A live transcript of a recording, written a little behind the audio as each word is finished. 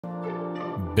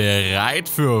Bereit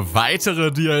für weitere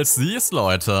DLCs,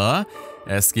 Leute?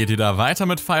 Es geht wieder weiter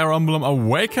mit Fire Emblem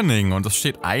Awakening und es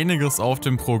steht einiges auf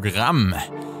dem Programm.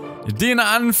 Den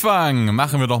Anfang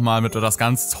machen wir doch mal mit etwas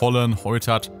ganz Tollen.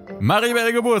 Heute hat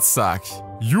Maribelles Geburtstag.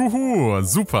 Juhu,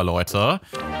 super, Leute.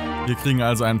 Wir kriegen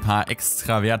also ein paar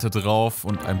extra Werte drauf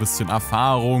und ein bisschen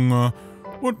Erfahrung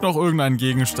und noch irgendein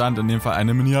Gegenstand, in dem Fall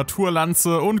eine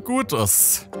Miniaturlanze und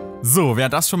Gutes. So, wer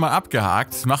das schon mal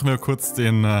abgehakt, machen wir kurz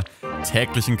den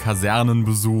täglichen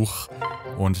Kasernenbesuch.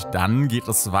 Und dann geht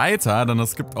es weiter, denn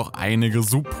es gibt auch einige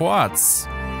Supports.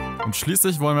 Und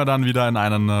schließlich wollen wir dann wieder in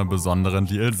einen besonderen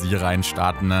DLC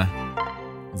reinstarten.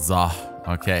 So,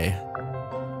 okay.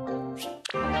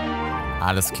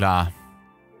 Alles klar.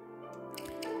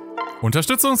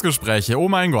 Unterstützungsgespräche, oh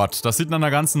mein Gott, das sieht nach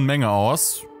einer ganzen Menge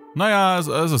aus. Naja, es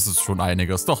ist schon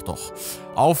einiges, doch.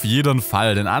 Auf jeden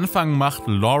Fall, den Anfang macht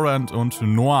Laurent und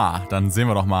Noah. Dann sehen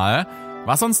wir doch mal,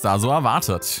 was uns da so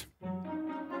erwartet.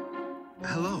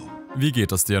 Hello. Wie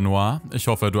geht es dir, Noah? Ich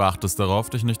hoffe, du achtest darauf,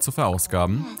 dich nicht zu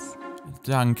verausgaben. Yes.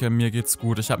 Danke, mir geht's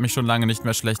gut. Ich habe mich schon lange nicht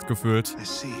mehr schlecht gefühlt.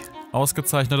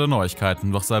 Ausgezeichnete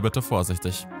Neuigkeiten, doch sei bitte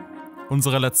vorsichtig.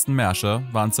 Unsere letzten Märsche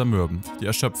waren zermürbend. Die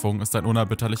Erschöpfung ist ein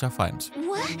unerbitterlicher Feind.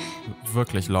 What?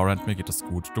 Wirklich, Laurent, mir geht es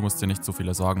gut. Du musst dir nicht zu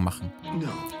viele Sorgen machen. No.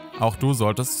 Auch du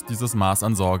solltest dieses Maß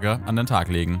an Sorge an den Tag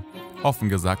legen. Offen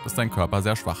gesagt ist dein Körper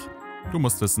sehr schwach. Du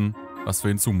musst wissen, was für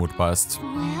ihn zumutbar ist.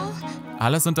 Well?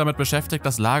 Alle sind damit beschäftigt,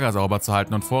 das Lager sauber zu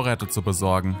halten und Vorräte zu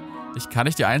besorgen. Ich kann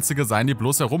nicht die Einzige sein, die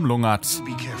bloß herumlungert.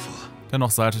 Be careful.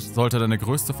 Dennoch sollte deine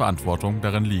größte Verantwortung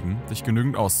darin liegen, dich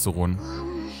genügend auszuruhen.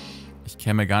 Ich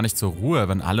käme gar nicht zur Ruhe,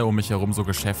 wenn alle um mich herum so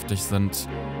geschäftig sind.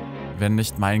 Wenn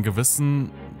nicht mein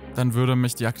Gewissen, dann würde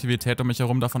mich die Aktivität um mich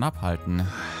herum davon abhalten.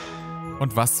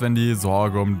 Und was, wenn die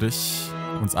Sorge um dich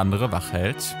uns andere wach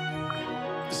hält?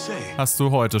 Say. Hast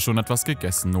du heute schon etwas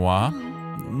gegessen, Noah?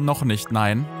 Noch nicht,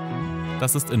 nein.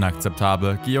 Das ist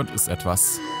inakzeptabel. Geh und iss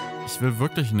etwas. Ich will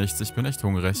wirklich nichts, ich bin echt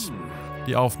hungrig.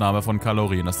 Die Aufnahme von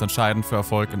Kalorien ist entscheidend für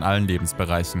Erfolg in allen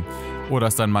Lebensbereichen. Oder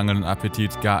ist dein mangelnder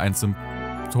Appetit gar ein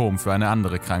Symptom für eine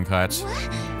andere Krankheit?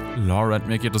 Laurent,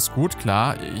 mir geht es gut,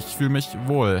 klar. Ich fühle mich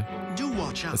wohl. Do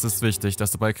watch out. Es ist wichtig,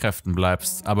 dass du bei Kräften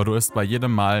bleibst, aber du isst bei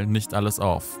jedem Mal nicht alles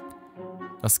auf.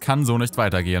 Das kann so nicht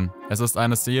weitergehen. Es ist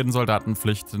eines jeden Soldaten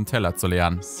Pflicht, den Teller zu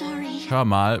leeren. Sorry. Hör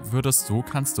mal,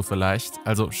 kannst du vielleicht?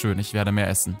 Also schön, ich werde mehr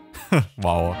essen.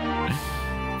 Wow.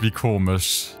 Wie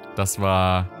komisch. Das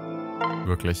war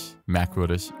wirklich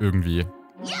merkwürdig, irgendwie.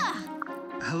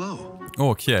 Hello.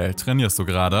 Okay, trainierst du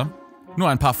gerade? Nur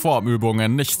ein paar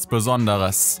Formübungen, nichts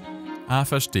Besonderes. Ah,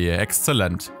 verstehe,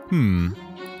 exzellent.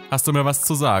 Hast du mir was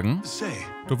zu sagen? Say.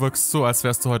 Du wirkst so, als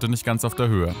wärst du heute nicht ganz auf der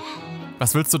Höhe.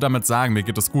 Was willst du damit sagen? Mir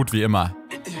geht es gut wie immer.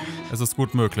 Es ist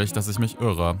gut möglich, dass ich mich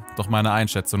irre. Doch meiner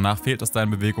Einschätzung nach fehlt es deinen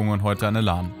Bewegungen heute an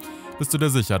Elan. Bist du dir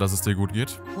sicher, dass es dir gut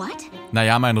geht? What?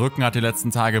 Naja, mein Rücken hat die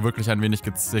letzten Tage wirklich ein wenig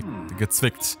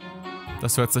gezwickt.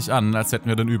 Das hört sich an, als hätten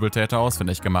wir den Übeltäter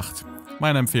ausfindig gemacht.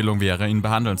 Meine Empfehlung wäre, ihn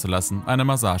behandeln zu lassen. Eine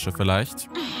Massage vielleicht.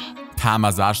 Paar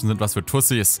Massagen sind was für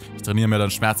Tussis. Ich trainiere mir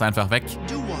den Schmerz einfach weg.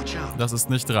 Do watch out. Das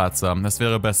ist nicht ratsam. Es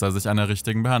wäre besser, sich einer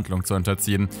richtigen Behandlung zu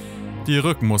unterziehen. Die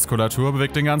Rückenmuskulatur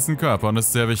bewegt den ganzen Körper und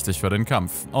ist sehr wichtig für den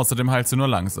Kampf. Außerdem heilt sie nur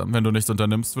langsam. Wenn du nichts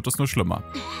unternimmst, wird es nur schlimmer.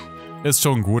 Ist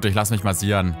schon gut, ich lasse mich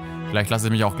massieren. Vielleicht lasse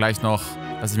ich mich auch gleich noch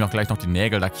die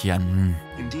Nägel lackieren.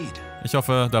 Indeed. Ich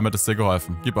hoffe, damit ist dir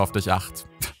geholfen. Gib auf dich Acht.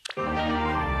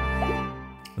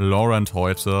 Laurent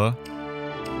heute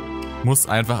muss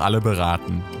einfach alle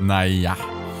beraten. Naja.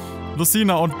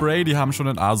 Lucina und Brady haben schon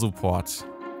den A-Support.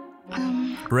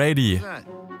 Brady,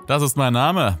 das ist mein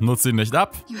Name. Nutz ihn nicht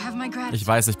ab. You have my gratitude. Ich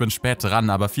weiß, ich bin spät dran,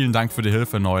 aber vielen Dank für die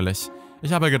Hilfe neulich.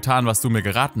 Ich habe getan, was du mir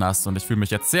geraten hast und ich fühle mich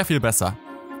jetzt sehr viel besser.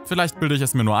 Vielleicht bilde ich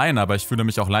es mir nur ein, aber ich fühle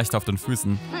mich auch leicht auf den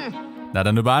Füßen. Na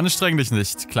dann überanstreng dich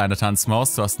nicht, kleine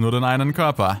Tanzmaus, du hast nur den einen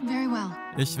Körper. Very well.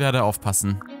 Ich werde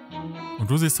aufpassen. Und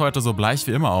du siehst heute so bleich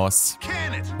wie immer aus.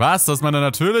 Can it? Was? Das ist meine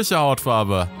natürliche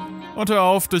Hautfarbe. Und hör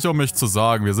auf, dich um mich zu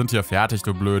sorgen. Wir sind hier fertig,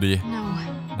 du Blödi.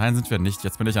 No. Nein, sind wir nicht.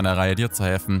 Jetzt bin ich an der Reihe, dir zu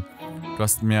helfen. Du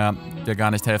hast dir gar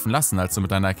nicht helfen lassen, als du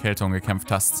mit deiner Erkältung gekämpft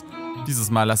hast.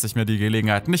 Dieses Mal lasse ich mir die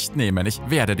Gelegenheit nicht nehmen. Ich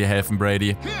werde dir helfen,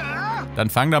 Brady.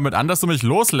 Dann fang damit an, dass du mich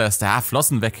loslässt. Ja,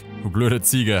 Flossen weg, du blöde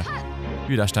Ziege.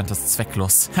 Widerstand ist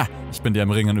zwecklos. Ha, ich bin dir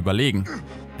im Ringen überlegen.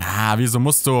 Ja, wieso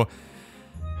musst du,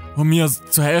 um mir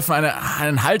zu helfen,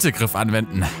 einen Haltegriff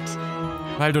anwenden?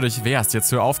 Weil du dich wehrst.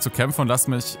 Jetzt hör auf zu kämpfen und lass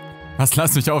mich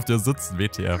auf dir sitzen,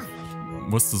 WTF.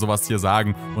 Musst du sowas hier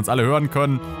sagen, uns alle hören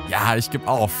können? Ja, ich geb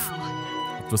auf.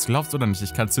 Ob du es glaubst oder nicht,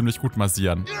 ich kann ziemlich gut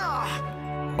massieren.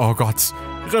 Oh Gott,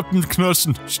 Rippen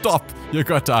knirschen, stopp, ihr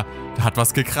Götter, da hat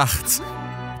was gekracht.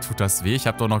 Tut das weh? Ich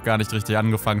habe doch noch gar nicht richtig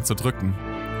angefangen zu drücken.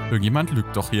 Irgendjemand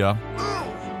lügt doch hier.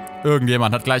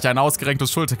 Irgendjemand hat gleich ein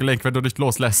ausgerenktes Schultergelenk, wenn du dich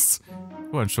loslässt.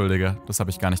 Oh, entschuldige, das habe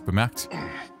ich gar nicht bemerkt.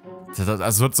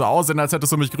 Das wird so aussehen, als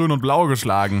hättest du mich grün und blau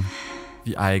geschlagen.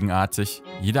 Wie eigenartig.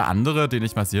 Jeder andere, den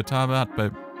ich massiert habe,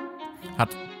 hat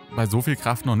bei so viel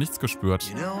Kraft noch nichts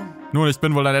gespürt. Nun, ich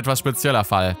bin wohl ein etwas spezieller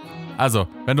Fall. Also,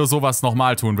 wenn du sowas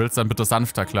nochmal tun willst, dann bitte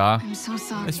sanfter, klar?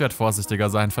 Ich werde vorsichtiger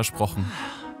sein, versprochen.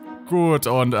 Gut,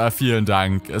 und vielen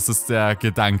Dank. Es ist der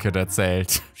Gedanke, der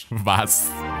zählt.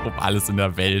 Was? Um alles in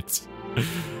der Welt.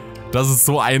 Das ist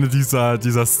so eine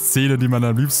dieser Szenen, die man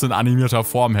am liebsten in animierter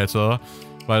Form hätte.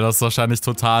 Weil das wahrscheinlich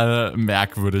total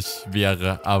merkwürdig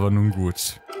wäre. Aber nun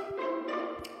gut.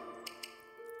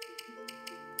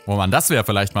 Oh Mann, das wäre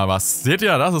vielleicht mal was. Seht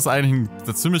ihr, das ist eigentlich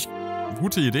eine ziemlich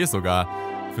gute Idee sogar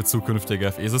für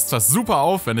zukünftige FEs. Es ist zwar super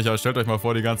aufwendig, aber stellt euch mal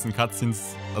vor, die ganzen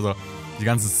Cutscenes, also die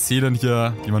ganzen Szenen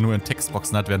hier, die man nur in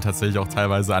Textboxen hat, werden tatsächlich auch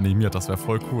teilweise animiert. Das wäre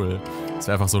voll cool. Das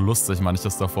wäre einfach so lustig,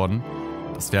 manches davon.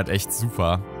 Das wäre halt echt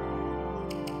super.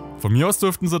 Von mir aus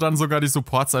dürften sie dann sogar die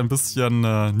Supports ein bisschen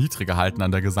niedriger halten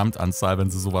an der Gesamtanzahl, wenn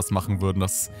sie sowas machen würden.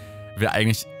 Das wäre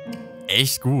eigentlich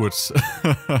echt gut.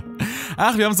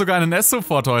 Ach, wir haben sogar einen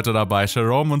S-Support heute dabei.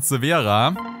 Gerome und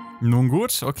Severa. Nun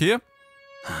gut, okay.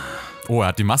 Oh, er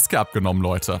hat die Maske abgenommen,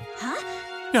 Leute.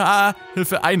 Ja,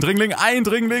 Hilfe, Eindringling,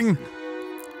 Eindringling!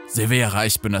 Severa,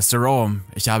 ich bin das Gerome.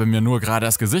 Ich habe mir nur gerade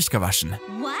das Gesicht gewaschen.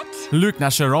 Lügner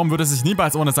Gerome würde sich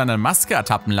niemals ohne seine Maske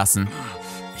ertappen lassen.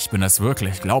 Ich bin es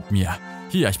wirklich, glaub mir.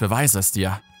 Hier, ich beweise es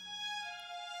dir.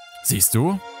 Siehst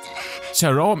du?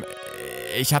 Gerome,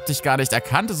 ich habe dich gar nicht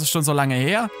erkannt, es ist schon so lange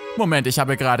her. Moment, ich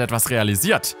habe gerade etwas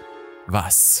realisiert.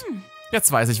 Was?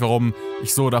 Jetzt weiß ich, warum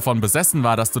ich so davon besessen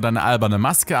war, dass du deine alberne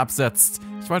Maske absetzt.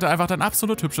 Ich wollte einfach dein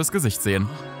absolut hübsches Gesicht sehen.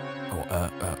 Oh,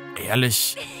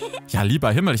 ehrlich? Ja,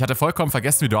 lieber Himmel, ich hatte vollkommen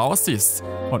vergessen, wie du aussiehst.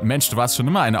 Und Mensch, du warst schon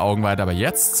immer eine Augenweide, aber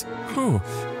jetzt?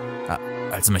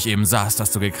 Als du mich eben sahst,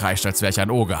 hast du gekreischt, als wäre ich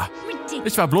ein Oger.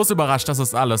 Ich war bloß überrascht, das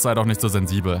ist alles, sei doch nicht so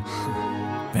sensibel.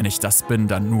 Wenn ich das bin,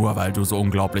 dann nur, weil du so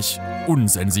unglaublich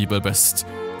unsensibel bist.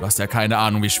 Du hast ja keine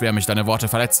Ahnung, wie schwer mich deine Worte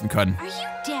verletzen können.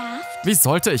 Wie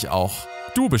sollte ich auch?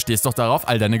 Du bestehst doch darauf,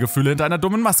 all deine Gefühle in deiner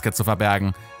dummen Maske zu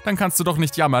verbergen. Dann kannst du doch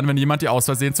nicht jammern, wenn jemand dir aus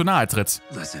Versehen zu nahe tritt.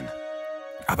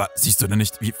 Aber siehst du denn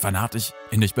nicht, wie fanatisch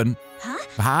ich bin?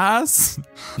 Was?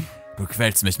 Du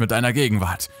quälst mich mit deiner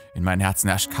Gegenwart. In meinem Herzen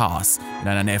herrscht Chaos. In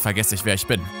deiner Nähe vergesse ich, wer ich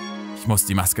bin. Ich muss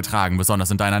die Maske tragen,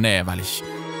 besonders in deiner Nähe, weil ich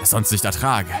es sonst nicht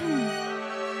ertrage.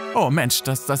 Oh Mensch,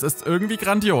 das ist irgendwie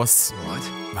grandios.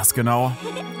 Was genau?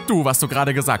 Du, was du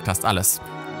gerade gesagt hast, alles.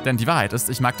 Denn die Wahrheit ist,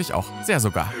 ich mag dich auch. Sehr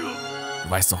sogar. Du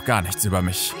weißt doch gar nichts über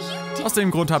mich. Aus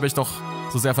dem Grund habe ich doch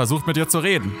so sehr versucht, mit dir zu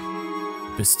reden.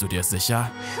 Bist du dir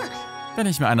sicher? Wenn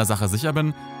ich mir einer Sache sicher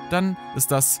bin, dann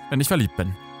ist das, wenn ich verliebt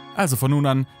bin. Also von nun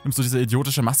an nimmst du diese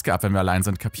idiotische Maske ab, wenn wir allein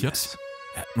sind, kapiert?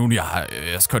 Nun ja,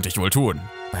 das könnte ich wohl tun.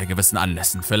 Bei gewissen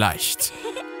Anlässen vielleicht.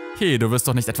 Hey, du wirst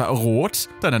doch nicht etwa rot?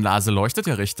 Deine Nase leuchtet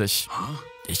ja richtig.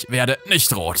 Ich werde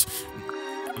nicht rot.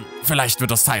 Vielleicht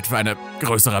wird es Zeit für eine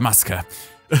größere Maske.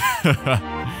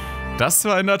 Das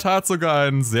war in der Tat sogar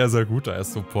ein sehr, sehr guter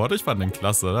S-Support. Ich fand den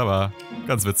klasse, der war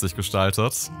ganz witzig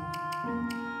gestaltet.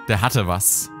 Der hatte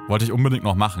was. Wollte ich unbedingt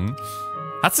noch machen.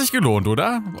 Hat sich gelohnt,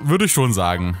 oder? Würde ich schon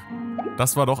sagen.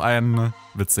 Das war doch ein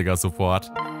witziger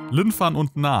Support. Linfan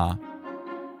und Na.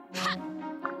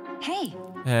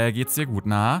 Hey. Geht's dir gut,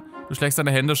 Na? Du schlägst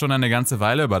deine Hände schon eine ganze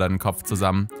Weile über deinen Kopf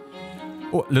zusammen.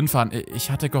 Oh, Linfan, ich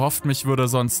hatte gehofft, mich würde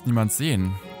sonst niemand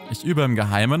sehen. Ich übe im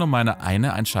Geheimen, um meine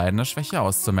eine entscheidende Schwäche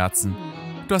auszumerzen.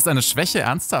 Du hast eine Schwäche,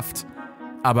 ernsthaft?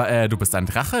 Aber du bist ein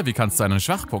Drache, wie kannst du einen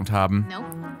Schwachpunkt haben?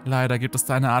 Leider gibt es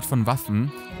da eine Art von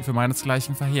Waffen, die für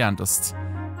meinesgleichen verheerend ist.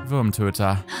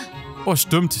 Wurmtöter. Oh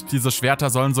stimmt, diese Schwerter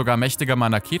sollen sogar mächtige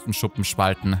Manaketenschuppen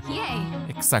spalten.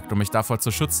 Exakt, um mich davor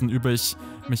zu schützen, übe ich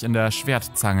mich in der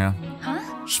Schwertzange.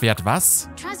 Schwert was?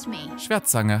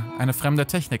 Schwertzange, eine fremde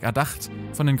Technik, erdacht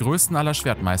von den größten aller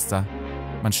Schwertmeister.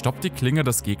 Man stoppt die Klinge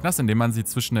des Gegners, indem man sie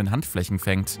zwischen den Handflächen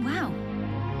fängt.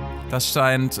 Das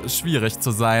scheint schwierig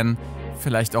zu sein,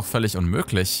 vielleicht auch völlig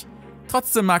unmöglich.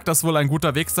 Trotzdem mag das wohl ein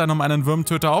guter Weg sein, um einen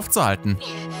Wurmtöter aufzuhalten.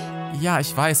 Ja,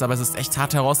 ich weiß, aber es ist echt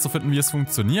hart herauszufinden, wie es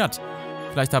funktioniert.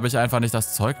 Vielleicht habe ich einfach nicht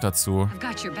das Zeug dazu.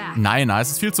 Nein,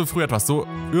 es ist viel zu früh, etwas so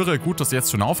irre Gutes jetzt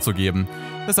schon aufzugeben.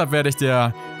 Deshalb werde ich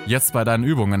dir jetzt bei deinen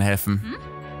Übungen helfen.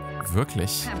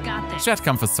 Wirklich?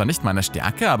 Schwertkampf ist zwar nicht meine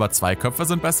Stärke, aber 2 Köpfe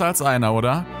sind besser als einer,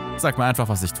 oder? Sag mir einfach,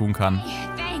 was ich tun kann.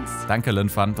 Danke,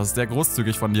 Linfan, das ist sehr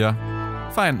großzügig von dir.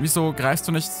 Fein, wieso greifst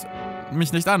du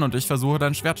mich nicht an und ich versuche,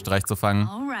 deinen Schwertstreich zu fangen?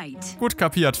 Gut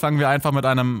kapiert, fangen wir einfach mit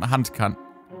einem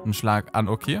Handkantenschlag an,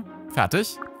 okay?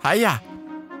 Fertig? Haja!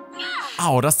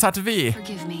 Au, das tat weh.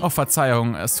 Oh,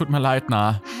 Verzeihung, es tut mir leid,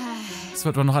 Na. Es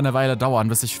wird wohl noch eine Weile dauern,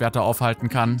 bis ich Schwerter aufhalten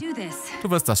kann.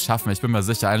 Du wirst das schaffen, ich bin mir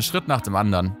sicher. Einen Schritt nach dem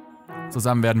anderen.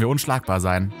 Zusammen werden wir unschlagbar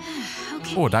sein.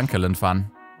 Oh, danke,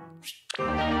 Linfan.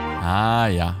 Ah,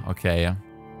 ja, okay.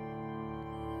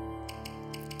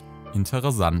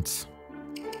 Interessant.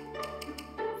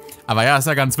 Aber ja, ist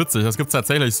ja ganz witzig. Das gibt's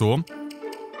tatsächlich so.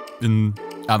 In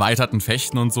erweiterten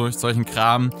Fechten und solchen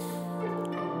Kram.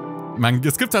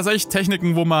 Es gibt tatsächlich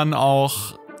Techniken, wo man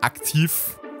auch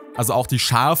aktiv, also auch die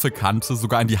scharfe Kante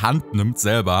sogar in die Hand nimmt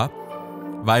selber.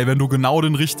 Weil wenn du genau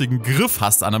den richtigen Griff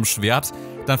hast an einem Schwert,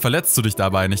 dann verletzt du dich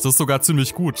dabei nicht. Das ist sogar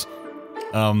ziemlich gut.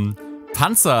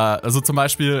 Panzer, also zum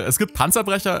Beispiel, es gibt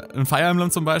Panzerbrecher in Fire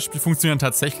Emblem zum Beispiel, die funktionieren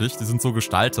tatsächlich, die sind so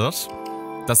gestaltet.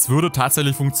 Das würde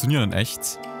tatsächlich funktionieren in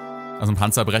echt. Also ein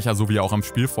Panzerbrecher, so wie er auch im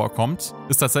Spiel vorkommt,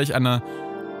 ist tatsächlich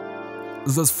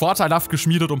es ist vorteilhaft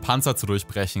geschmiedet, um Panzer zu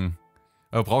durchbrechen.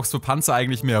 Du brauchst für Panzer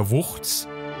eigentlich mehr Wucht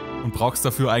und brauchst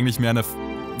dafür eigentlich mehr eine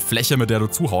Fläche, mit der du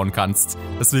zuhauen kannst.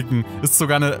 Deswegen ist es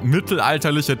sogar eine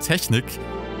mittelalterliche Technik,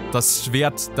 das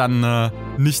Schwert dann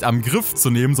nicht am Griff zu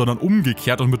nehmen, sondern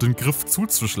umgekehrt und mit dem Griff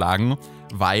zuzuschlagen,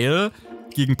 weil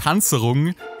gegen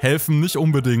Panzerung helfen nicht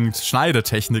unbedingt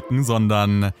Schneidetechniken,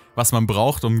 sondern was man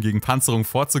braucht, um gegen Panzerung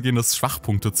vorzugehen, ist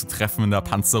Schwachpunkte zu treffen in der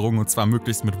Panzerung und zwar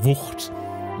möglichst mit Wucht,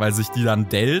 weil sich die dann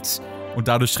dellt und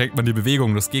dadurch schränkt man die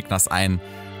Bewegung des Gegners ein.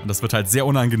 Und das wird halt sehr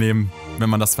unangenehm, wenn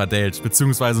man das verdellt,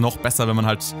 beziehungsweise noch besser, wenn man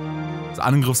halt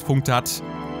Angriffspunkte hat,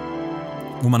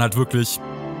 wo man halt wirklich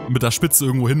mit der Spitze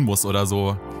irgendwo hin muss oder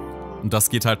so. Und das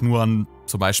geht halt nur an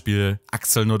zum Beispiel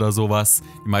Achseln oder sowas.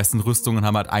 Die meisten Rüstungen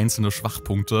haben halt einzelne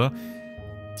Schwachpunkte,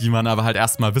 die man aber halt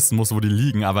erstmal wissen muss, wo die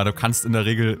liegen. Aber du kannst in der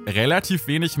Regel relativ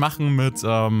wenig machen mit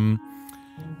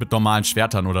normalen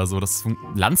Schwertern oder so.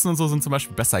 Lanzen und so sind zum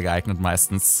Beispiel besser geeignet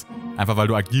meistens. Einfach weil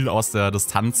du agil aus der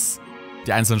Distanz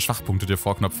die einzelnen Schwachpunkte dir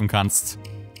vorknöpfen kannst.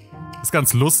 Ist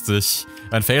ganz lustig.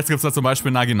 Bei Fails gibt es da zum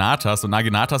Beispiel Naginatas und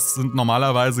Naginatas sind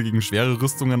normalerweise gegen schwere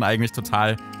Rüstungen eigentlich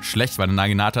total schlecht, weil eine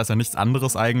Naginata ist ja nichts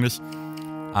anderes eigentlich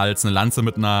als eine Lanze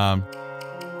mit einer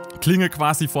Klinge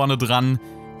quasi vorne dran,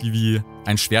 die wie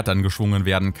ein Schwert dann geschwungen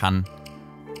werden kann.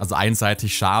 Also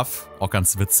einseitig scharf, auch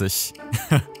ganz witzig.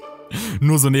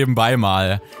 Nur so nebenbei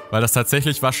mal, weil das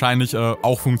tatsächlich wahrscheinlich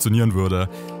auch funktionieren würde.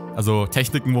 Also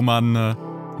Techniken, wo man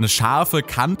eine scharfe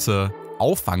Kante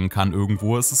auffangen kann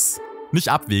irgendwo, es ist nicht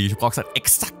abwegig. Du brauchst halt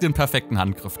exakt den perfekten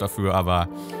Handgriff dafür, aber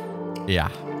ja.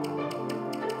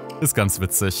 Ist ganz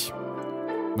witzig.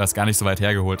 Weil es gar nicht so weit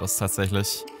hergeholt ist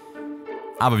tatsächlich.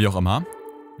 Aber wie auch immer,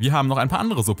 wir haben noch ein paar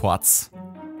andere Supports.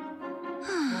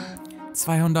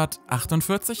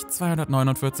 248,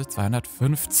 249,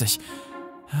 250.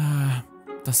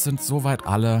 Das sind soweit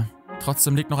alle.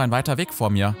 Trotzdem liegt noch ein weiter Weg vor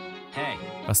mir. Hey.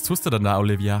 Was tust du denn da,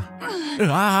 Olivia?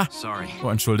 Ah! Sorry. Oh,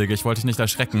 entschuldige, ich wollte dich nicht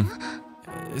erschrecken.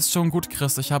 Ist schon gut,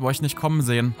 Chris, ich habe euch nicht kommen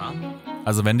sehen.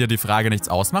 Also wenn dir die Frage nichts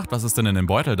ausmacht, was ist denn in dem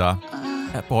Beutel da?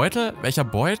 Beutel? Welcher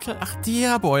Beutel? Ach,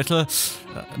 der Beutel.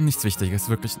 Nichts Wichtiges,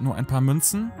 wirklich nur ein paar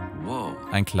Münzen. Wow.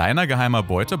 Ein kleiner geheimer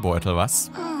Beutebeutel,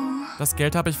 was? Das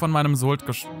Geld habe ich von meinem Sold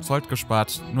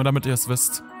gespart, nur damit ihr es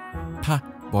wisst. Pah,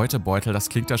 Beutebeutel, das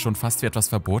klingt ja schon fast wie etwas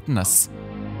Verbotenes.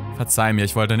 Verzeih mir,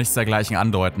 ich wollte nichts dergleichen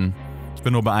andeuten. Ich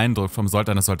bin nur beeindruckt, vom Sold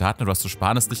eines Soldaten etwas zu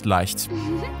sparen ist nicht leicht.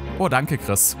 Oh, danke,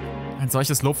 Chris. Ein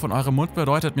solches Lob von eurem Mund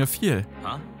bedeutet mir viel.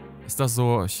 Ist das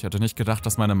so? Ich hätte nicht gedacht,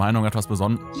 dass meine Meinung etwas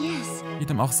Besonderes... Wie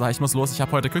dem auch sei, ich muss los, ich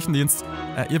habe heute Küchendienst.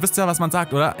 Ihr wisst ja, was man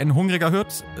sagt, oder? Ein hungriger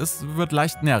Hirt, es wird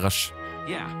leicht närrisch.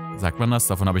 Ja. Sagt man das?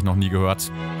 Davon habe ich noch nie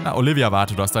gehört. Na, Olivia,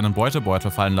 warte, du hast deinen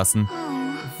Beutebeutel fallen lassen.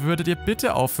 Würdet ihr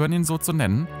bitte aufhören, ihn so zu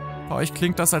nennen? Bei euch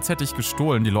klingt das, als hätte ich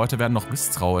gestohlen. Die Leute werden noch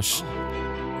misstrauisch.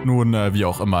 Nun, wie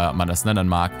auch immer man es nennen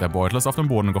mag, der Beutel ist auf den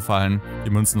Boden gefallen. Die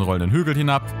Münzen rollen den Hügel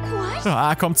hinab.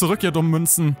 Ah, kommt zurück, ihr dummen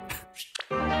Münzen.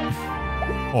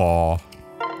 Oh.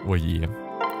 Oh je.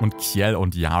 Und Kiel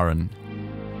und Yaren.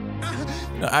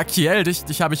 Kiel,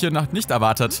 dich habe ich hier noch nicht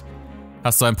erwartet.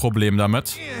 Hast du ein Problem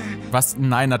damit? Was?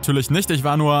 Nein, natürlich nicht. Ich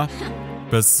war nur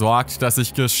besorgt, dass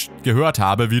ich gehört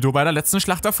habe, wie du bei der letzten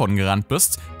Schlacht davongerannt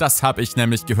bist. Das habe ich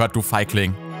nämlich gehört, du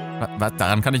Feigling. Was?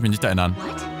 Daran kann ich mich nicht erinnern.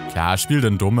 Klar, spiel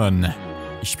den Dummen.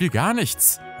 Ich spiel gar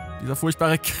nichts. Dieser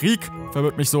furchtbare Krieg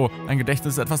verwirrt mich so. Mein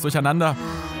Gedächtnis ist etwas durcheinander.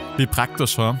 Wie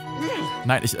praktisch, hm?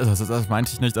 Nein, das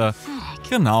meinte ich nicht.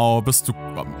 Genau, bist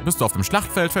du auf dem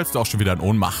Schlachtfeld, fällst du auch schon wieder in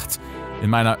Ohnmacht. In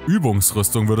meiner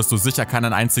Übungsrüstung würdest du sicher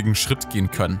keinen einzigen Schritt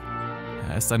gehen können.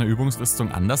 Ist deine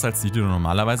Übungsrüstung anders als die du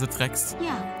normalerweise trägst? Ja.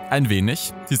 Ein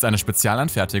wenig. Sie ist eine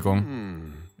Spezialanfertigung.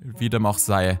 Wie dem auch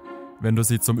sei. Wenn du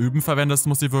sie zum Üben verwendest,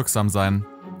 muss sie wirksam sein.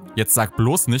 Jetzt sag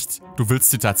bloß nicht, du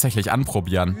willst sie tatsächlich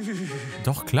anprobieren.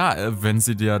 Doch klar, wenn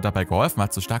sie dir dabei geholfen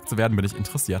hat, so stark zu werden, bin ich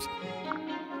interessiert.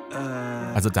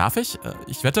 Also darf ich?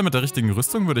 Ich wette, mit der richtigen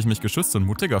Rüstung würde ich mich geschützt und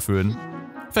mutiger fühlen.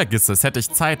 Vergiss es, hätte ich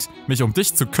Zeit, mich um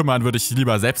dich zu kümmern, würde ich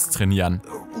lieber selbst trainieren.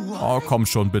 Oh, komm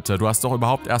schon bitte, du hast doch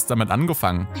überhaupt erst damit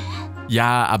angefangen.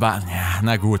 Ja, aber, ja,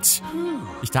 na gut.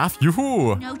 Ich darf?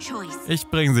 Juhu! Ich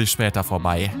bringe sie später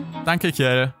vorbei. Danke,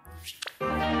 Kiel.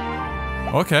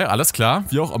 Okay, alles klar,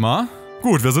 wie auch immer.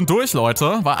 Gut, wir sind durch,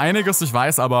 Leute. War einiges, ich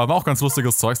weiß, aber war auch ganz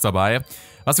lustiges Zeugs dabei.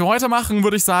 Was wir heute machen,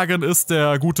 würde ich sagen, ist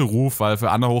der gute Ruf, weil für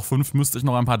Anne hoch 5 müsste ich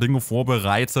noch ein paar Dinge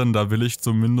vorbereiten. Da will ich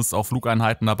zumindest auch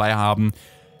Flugeinheiten dabei haben.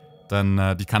 Denn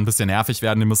die kann ein bisschen nervig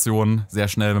werden, die Mission. Sehr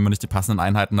schnell, wenn man nicht die passenden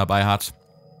Einheiten dabei hat.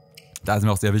 Da ist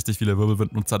mir auch sehr wichtig, viele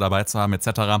Wirbelwindnutzer dabei zu haben,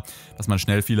 etc. Dass man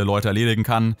schnell viele Leute erledigen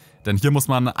kann. Denn hier muss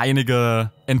man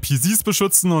einige NPCs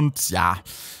beschützen und ja,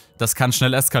 das kann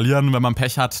schnell eskalieren, wenn man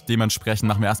Pech hat. Dementsprechend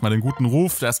machen wir erstmal den guten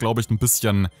Ruf. Der ist, glaube ich, ein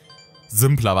bisschen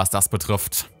simpler, was das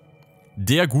betrifft.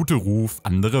 Der gute Ruf,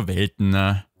 andere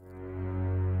Welten.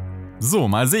 So,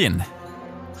 mal sehen.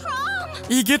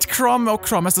 Igitt, Chrom. Oh,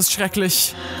 Chrom, es ist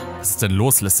schrecklich. Was ist denn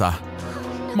los, Lissa?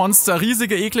 Monster,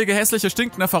 riesige, eklige, hässliche,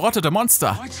 stinkende, verrottete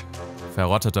Monster.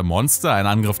 Verrottete Monster? Ein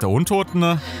Angriff der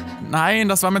Untoten? Nein,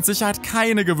 das war mit Sicherheit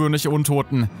keine gewöhnliche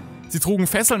Untoten. Sie trugen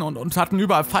Fesseln und hatten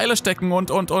überall Pfeile stecken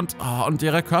und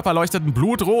ihre Körper leuchteten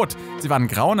blutrot. Sie waren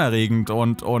grauenerregend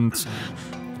und...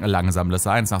 Langsam,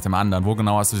 Lissa, eins nach dem anderen. Wo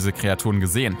genau hast du diese Kreaturen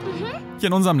gesehen? Hier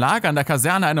in unserem Lager, in der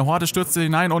Kaserne, eine Horde stürzte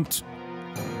hinein und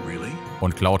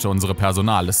klaute unsere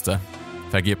Personalliste.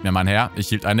 Vergebt mir, mein Herr, ich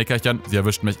hielt ein Nickerchen, sie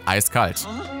erwischt mich eiskalt.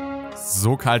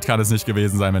 So kalt kann es nicht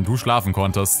gewesen sein, wenn du schlafen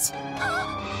konntest.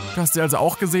 Du hast sie also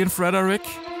auch gesehen, Frederick?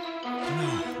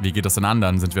 Wie geht es den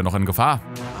anderen? Sind wir noch in Gefahr?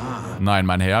 Nein,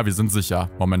 mein Herr, wir sind sicher.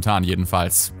 Momentan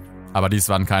jedenfalls. Aber dies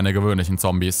waren keine gewöhnlichen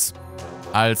Zombies.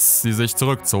 Als sie sich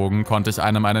zurückzogen, konnte ich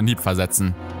einem einen Hieb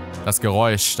versetzen. Das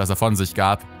Geräusch, das er von sich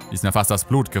gab, ließ mir fast das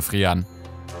Blut gefrieren.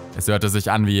 Es hörte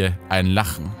sich an wie ein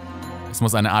Lachen. Es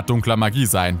muss eine Art dunkler Magie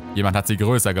sein. Jemand hat sie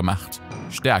größer gemacht.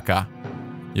 Stärker.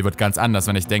 Ihr wird ganz anders,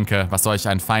 wenn ich denke, was solch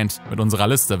ein Feind mit unserer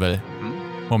Liste will.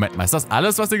 Moment mal, ist das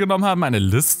alles, was sie genommen haben? Eine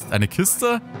Liste? Eine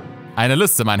Kiste? Eine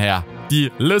Liste, mein Herr.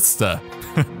 Die Liste.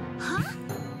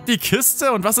 Die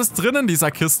Kiste? Und was ist drin in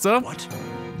dieser Kiste?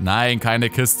 Nein, keine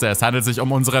Kiste. Es handelt sich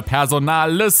um unsere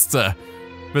Personalliste.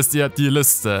 Wisst ihr, die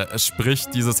Liste, sprich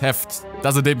dieses Heft,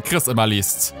 das in dem Chris immer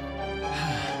liest.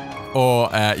 Oh,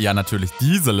 ja, natürlich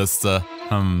diese Liste.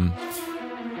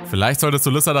 Vielleicht solltest du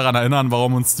Lissa daran erinnern,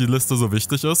 warum uns die Liste so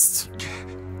wichtig ist.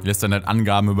 Die Liste nennt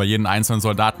Angaben über jeden einzelnen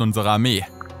Soldaten unserer Armee.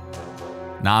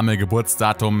 Name,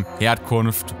 Geburtsdatum,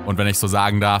 Herkunft und wenn ich so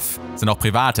sagen darf, sind auch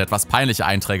private, etwas peinliche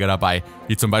Einträge dabei,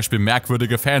 wie zum Beispiel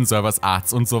merkwürdige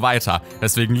Fanservice-Arts und so weiter.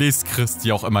 Deswegen liest Chris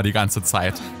die auch immer die ganze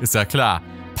Zeit. Ist ja klar.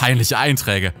 Peinliche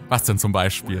Einträge. Was denn zum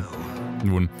Beispiel?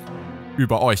 Nun,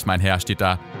 über euch, mein Herr, steht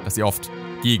da, dass ihr oft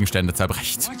Gegenstände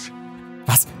zerbrecht.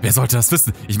 Was? Wer sollte das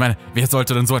wissen? Ich meine, wer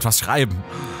sollte denn so etwas schreiben?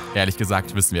 Ehrlich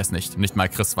gesagt wissen wir es nicht. Nicht mal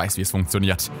Chris weiß, wie es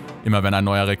funktioniert. Immer wenn ein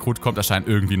neuer Rekrut kommt, erscheinen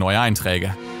irgendwie neue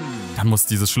Einträge. Dann muss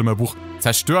dieses schlimme Buch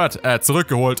zerstört,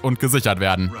 zurückgeholt und gesichert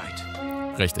werden.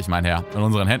 Richtig, mein Herr. In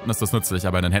unseren Händen ist das nützlich,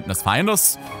 aber in den Händen des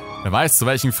Feindes? Wer weiß, zu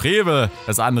welchem Frevel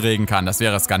es anregen kann. Das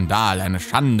wäre Skandal, eine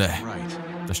Schande.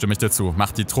 Da stimme ich dir zu.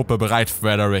 Mach die Truppe bereit,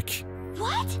 Frederick.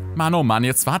 Mann, oh Mann,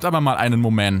 jetzt wart aber mal einen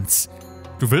Moment.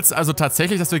 Du willst also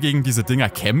tatsächlich, dass wir gegen diese Dinger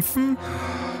kämpfen?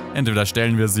 Entweder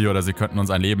stellen wir sie oder sie könnten uns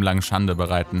ein Leben lang Schande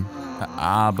bereiten.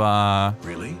 Aber...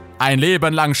 Ein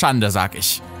Leben lang Schande, sag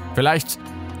ich. Vielleicht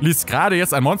liest gerade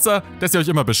jetzt ein Monster, das ihr euch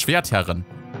immer beschwert, Herren.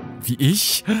 Wie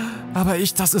ich? Aber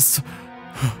ich, das ist...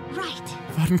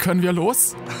 Wann können wir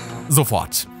los?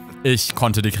 Sofort. Ich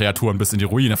konnte die Kreaturen bis in die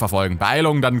Ruine verfolgen.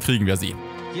 Beeilung, dann kriegen wir sie.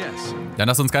 Dann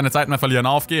lasst uns keine Zeit mehr verlieren.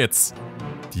 Auf geht's.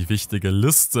 Die wichtige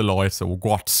Liste, Leute. Oh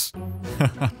Gott.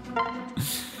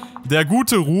 Der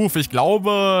gute Ruf. Ich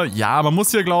glaube, ja, man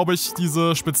muss hier, glaube ich,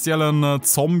 diese speziellen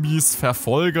Zombies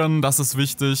verfolgen. Das ist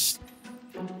wichtig.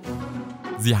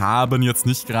 Sie haben jetzt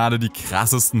nicht gerade die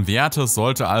krassesten Werte. Es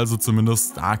sollte also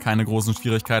zumindest da keine großen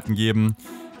Schwierigkeiten geben.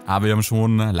 Aber wir haben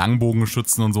schon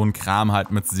Langbogenschützen und so ein Kram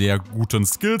halt mit sehr guten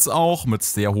Skills auch. Mit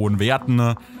sehr hohen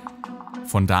Werten.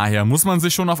 Von daher muss man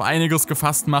sich schon auf einiges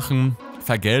gefasst machen.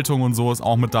 Vergeltung und so ist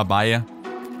auch mit dabei.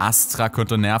 Astra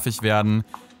könnte nervig werden.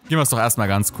 Gehen wir es doch erstmal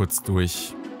ganz kurz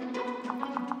durch.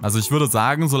 Also ich würde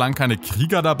sagen, solange keine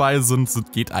Krieger dabei sind,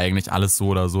 geht eigentlich alles so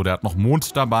oder so. Der hat noch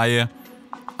Mond dabei.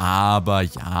 Aber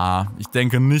ja, ich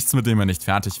denke nichts, mit dem wir nicht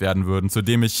fertig werden würden.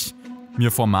 Zudem ich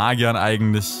mir vor Magiern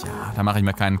eigentlich, ja, da mache ich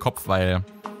mir keinen Kopf, weil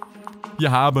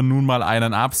wir haben nun mal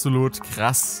einen absolut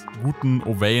krass guten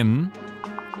Owain.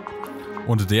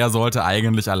 Und der sollte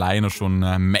eigentlich alleine schon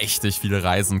mächtig viel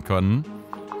reisen können.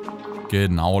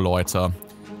 Genau, Leute.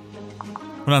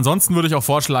 Und ansonsten würde ich auch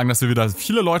vorschlagen, dass wir wieder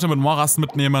viele Leute mit Morast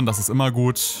mitnehmen. Das ist immer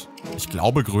gut. Ich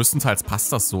glaube, größtenteils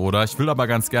passt das so, oder? Ich will aber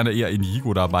ganz gerne eher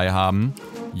Inigo dabei haben.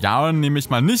 Ja, nehme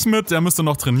ich mal nicht mit. Der müsste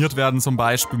noch trainiert werden zum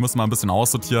Beispiel. Müssen wir ein bisschen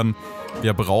aussortieren.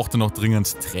 Der brauchte noch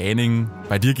dringend Training.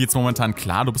 Bei dir geht es momentan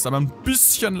klar. Du bist aber ein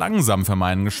bisschen langsam für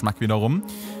meinen Geschmack wiederum.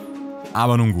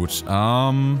 Aber nun gut.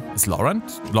 Ist Laurent?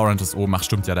 Laurent ist oben. Ach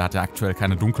stimmt ja, der hat ja aktuell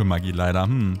keine Dunkelmagie leider.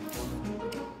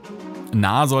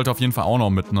 Na, sollte auf jeden Fall auch noch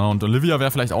mit, ne? Und Olivia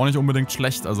wäre vielleicht auch nicht unbedingt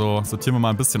schlecht. Also sortieren wir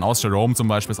mal ein bisschen aus. Gerome zum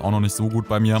Beispiel ist auch noch nicht so gut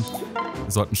bei mir.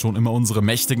 Wir sollten schon immer unsere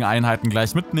mächtigen Einheiten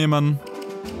gleich mitnehmen.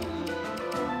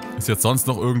 Ist jetzt sonst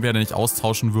noch irgendwer, den ich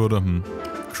austauschen würde?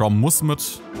 Chrom muss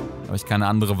mit. Habe ich keine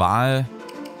andere Wahl.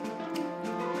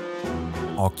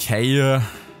 Okay.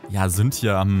 Ja, sind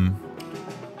hier...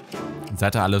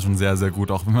 Seid ihr alle schon sehr, sehr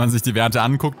gut. Auch wenn man sich die Werte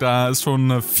anguckt, da ist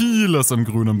schon vieles im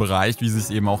grünen Bereich, wie es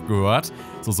sich eben auch gehört.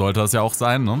 So sollte das ja auch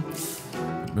sein, ne?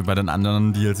 Wir bei den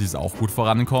anderen DLCs auch gut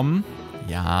vorankommen.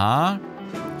 Ja.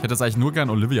 Ich hätte jetzt eigentlich nur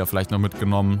gern Olivia vielleicht noch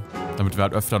mitgenommen, damit wir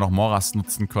halt öfter noch Morast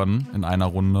nutzen können in einer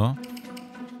Runde.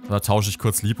 Oder tausche ich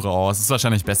kurz Libre aus. Es ist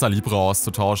wahrscheinlich besser, Libre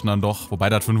auszutauschen dann doch. Wobei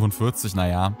der hat 45,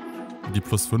 naja. Die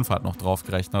plus 5 hat noch drauf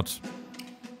gerechnet.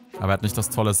 Aber er hat nicht das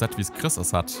tolle Set, wie es Chris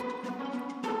es hat.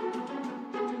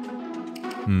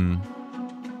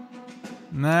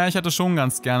 Naja, ich hätte schon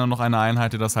ganz gerne noch eine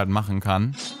Einheit, die das halt machen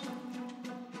kann.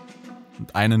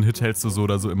 Und einen Hit hältst du so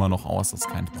oder so immer noch aus, das ist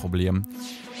kein Problem.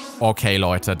 Okay,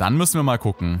 Leute, dann müssen wir mal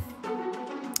gucken.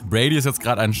 Brady ist jetzt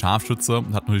gerade ein Scharfschütze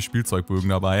und hat nur die Spielzeugbögen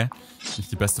dabei.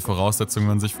 Nicht die beste Voraussetzung, wie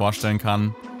man sich vorstellen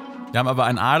kann. Wir haben aber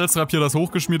ein Adelsrapier, das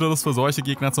hochgeschmiedet ist für solche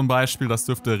Gegner zum Beispiel. Das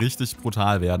dürfte richtig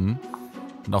brutal werden.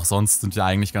 Und auch sonst sind wir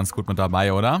eigentlich ganz gut mit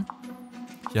dabei, oder?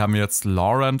 Hier haben wir jetzt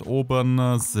Laurent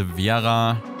oben,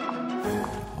 Severa.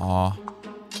 Oh,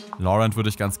 Laurent würde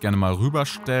ich ganz gerne mal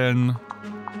rüberstellen.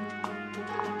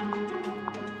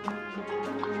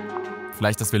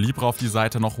 Vielleicht, dass wir Libre auf die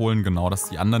Seite noch holen. Genau, dass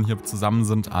die anderen hier zusammen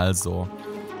sind. Also,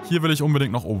 hier will ich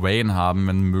unbedingt noch Owain haben,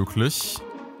 wenn möglich.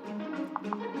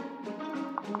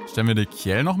 Stellen wir die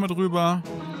Kiel noch mit rüber.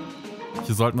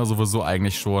 Hier sollten wir sowieso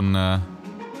eigentlich schon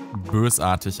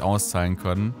bösartig austeilen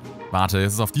können. Warte,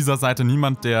 jetzt ist auf dieser Seite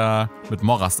niemand, der mit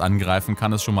Morast angreifen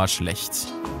kann. Ist schon mal schlecht.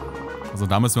 Also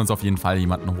da müssen wir uns auf jeden Fall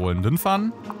jemanden holen.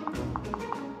 Dinfan.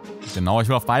 Genau, ich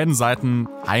will auf beiden Seiten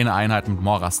eine Einheit mit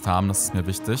Morast haben. Das ist mir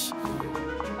wichtig.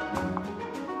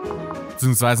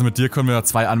 Beziehungsweise mit dir können wir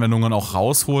 2 Anwendungen auch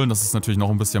rausholen. Das ist natürlich noch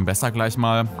ein bisschen besser gleich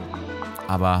mal.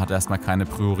 Aber hat erstmal keine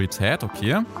Priorität.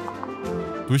 Okay.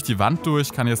 Durch die Wand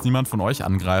durch kann jetzt niemand von euch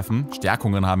angreifen.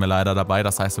 Stärkungen haben wir leider dabei.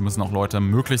 Das heißt, wir müssen auch Leute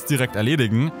möglichst direkt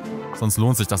erledigen. Sonst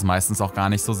lohnt sich das meistens auch gar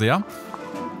nicht so sehr.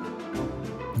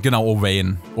 Genau,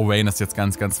 Owain. Owain ist jetzt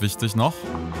ganz, ganz wichtig noch.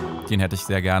 Den hätte ich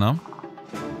sehr gerne.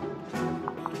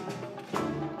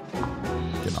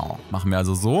 Genau, machen wir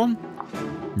also so.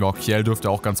 Ja, Kiel dürfte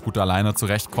auch ganz gut alleine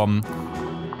zurechtkommen.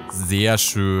 Sehr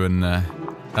schön.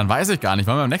 Dann weiß ich gar nicht,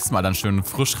 wollen wir beim nächsten Mal dann schön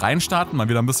frisch reinstarten, mal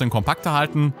wieder ein bisschen kompakter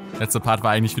halten. Letzte Part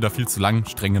war eigentlich wieder viel zu lang,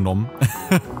 streng genommen.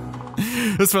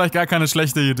 Ist vielleicht gar keine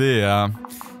schlechte Idee, ja.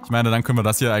 Ich meine, dann können wir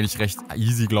das hier eigentlich recht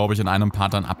easy, glaube ich, in einem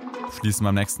Part dann abschließen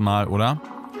beim nächsten Mal, oder?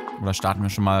 Oder starten wir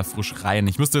schon mal frisch rein.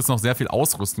 Ich müsste jetzt noch sehr viel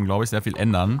ausrüsten, glaube ich, sehr viel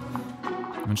ändern.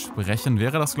 Dementsprechend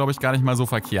wäre das, glaube ich, gar nicht mal so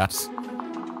verkehrt.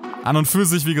 An und für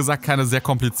sich, wie gesagt, keine sehr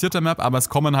komplizierte Map, aber es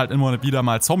kommen halt immer wieder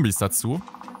mal Zombies dazu.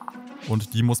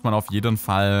 Und die muss man auf jeden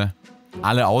Fall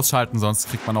alle ausschalten, sonst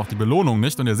kriegt man auch die Belohnung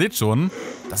nicht. Und ihr seht schon,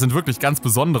 das sind wirklich ganz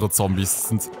besondere Zombies. Das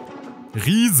sind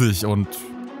riesig und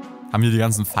haben hier die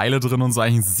ganzen Pfeile drin und so.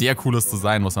 Eigentlich ein sehr cooles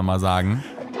Design, muss man mal sagen.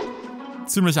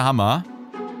 Ziemlicher Hammer.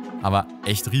 Aber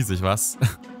echt riesig, was?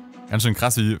 Ganz schön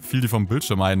krass, wie viel die vom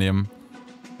Bildschirm einnehmen.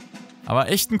 Aber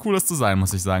echt ein cooles Design,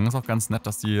 muss ich sagen. Ist auch ganz nett,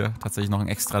 dass die tatsächlich noch ein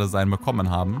extra Design bekommen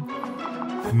haben.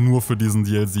 Nur für diesen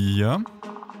DLC hier.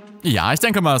 Ja, ich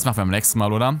denke mal, das machen wir beim nächsten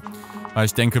Mal, oder? Weil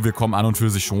ich denke, wir kommen an und für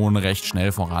sich schon recht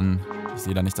schnell voran. Ich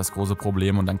sehe da nicht das große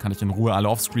Problem und dann kann ich in Ruhe alle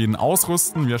Offscreen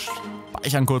ausrüsten. Wir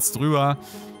speichern kurz drüber.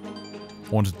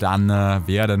 Und dann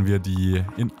werden wir die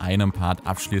in einem Part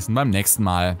abschließen beim nächsten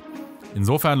Mal.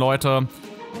 Insofern, Leute,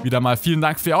 wieder mal vielen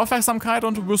Dank für die Aufmerksamkeit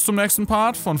und bis zum nächsten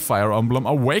Part von Fire Emblem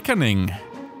Awakening.